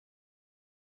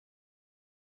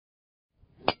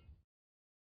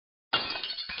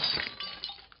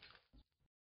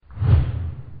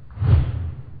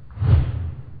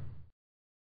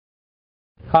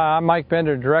Hi, I'm Mike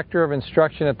Bender, Director of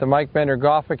Instruction at the Mike Bender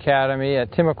Golf Academy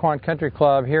at Timaquan Country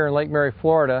Club here in Lake Mary,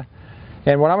 Florida.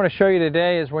 And what I'm going to show you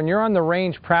today is when you're on the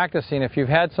range practicing, if you've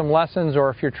had some lessons or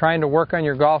if you're trying to work on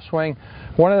your golf swing,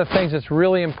 one of the things that's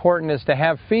really important is to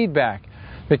have feedback.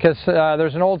 Because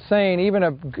there's an old saying, even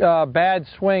a bad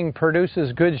swing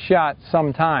produces good shots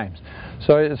sometimes.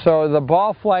 So the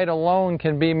ball flight alone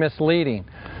can be misleading.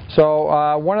 So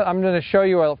I'm going to show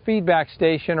you a feedback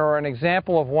station or an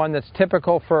example of one that's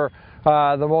typical for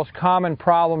the most common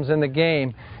problems in the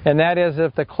game, and that is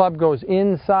if the club goes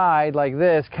inside like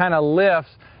this, kind of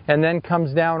lifts, and then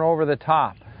comes down over the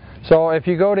top. So if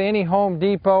you go to any Home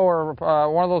Depot or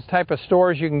one of those type of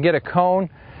stores, you can get a cone,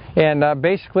 and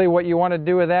basically what you want to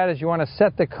do with that is you want to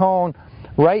set the cone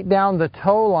right down the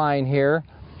toe line here,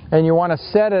 and you want to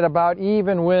set it about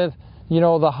even with, you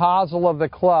know, the hosel of the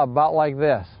club, about like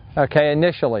this. Okay,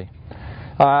 initially.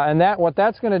 And what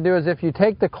that's going to do is if you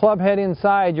take the club head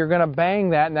inside, you're going to bang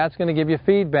that, and that's going to give you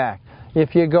feedback.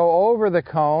 If you go over the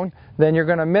cone, then you're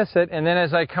going to miss it, and then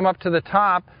as I come up to the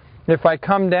top, if I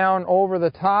come down over the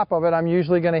top of it, I'm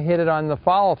usually going to hit it on the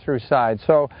follow-through side.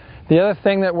 So the other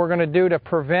thing that we're going to do to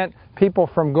prevent people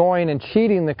from going and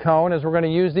cheating the cone is we're going to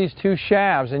use these two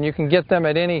shafts, and you can get them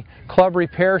at any club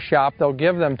repair shop. They'll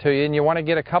give them to you, and you want to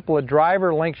get a couple of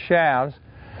driver link shafts,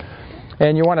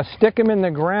 and you want to stick them in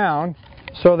the ground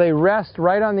so they rest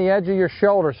right on the edge of your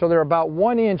shoulder. So they're about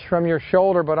 1 inch from your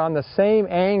shoulder, but on the same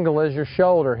angle as your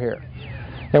shoulder here.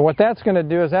 And what that's going to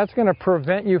do is that's going to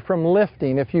prevent you from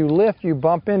lifting. If you lift, you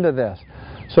bump into this.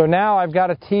 So now I've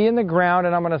got a tee in the ground,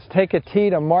 and I'm going to take a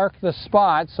tee to mark the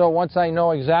spot, so once I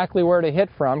know exactly where to hit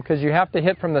from, because you have to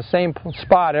hit from the same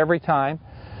spot every time.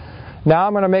 Now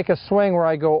I'm going to make a swing where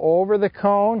I go over the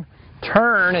cone,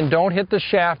 turn, and don't hit the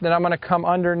shaft, then I'm going to come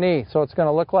underneath. So it's going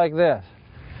to look like this.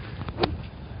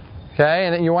 Okay,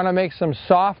 and then you want to make some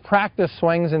soft practice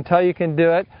swings until you can do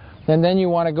it, and then you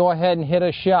want to go ahead and hit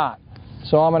a shot.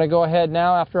 So I'm going to go ahead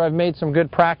now after I've made some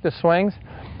good practice swings,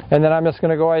 and then I'm just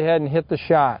going to go ahead and hit the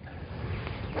shot.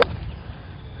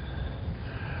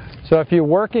 So if you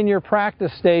work in your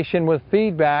practice station with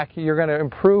feedback, you're going to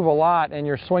improve a lot, and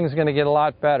your swing's going to get a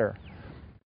lot better.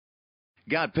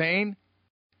 Got pain?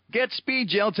 Get Speed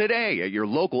Gel today at your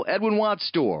local Edwin Watts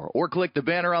store, or click the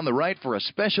banner on the right for a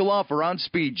special offer on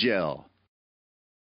Speed Gel.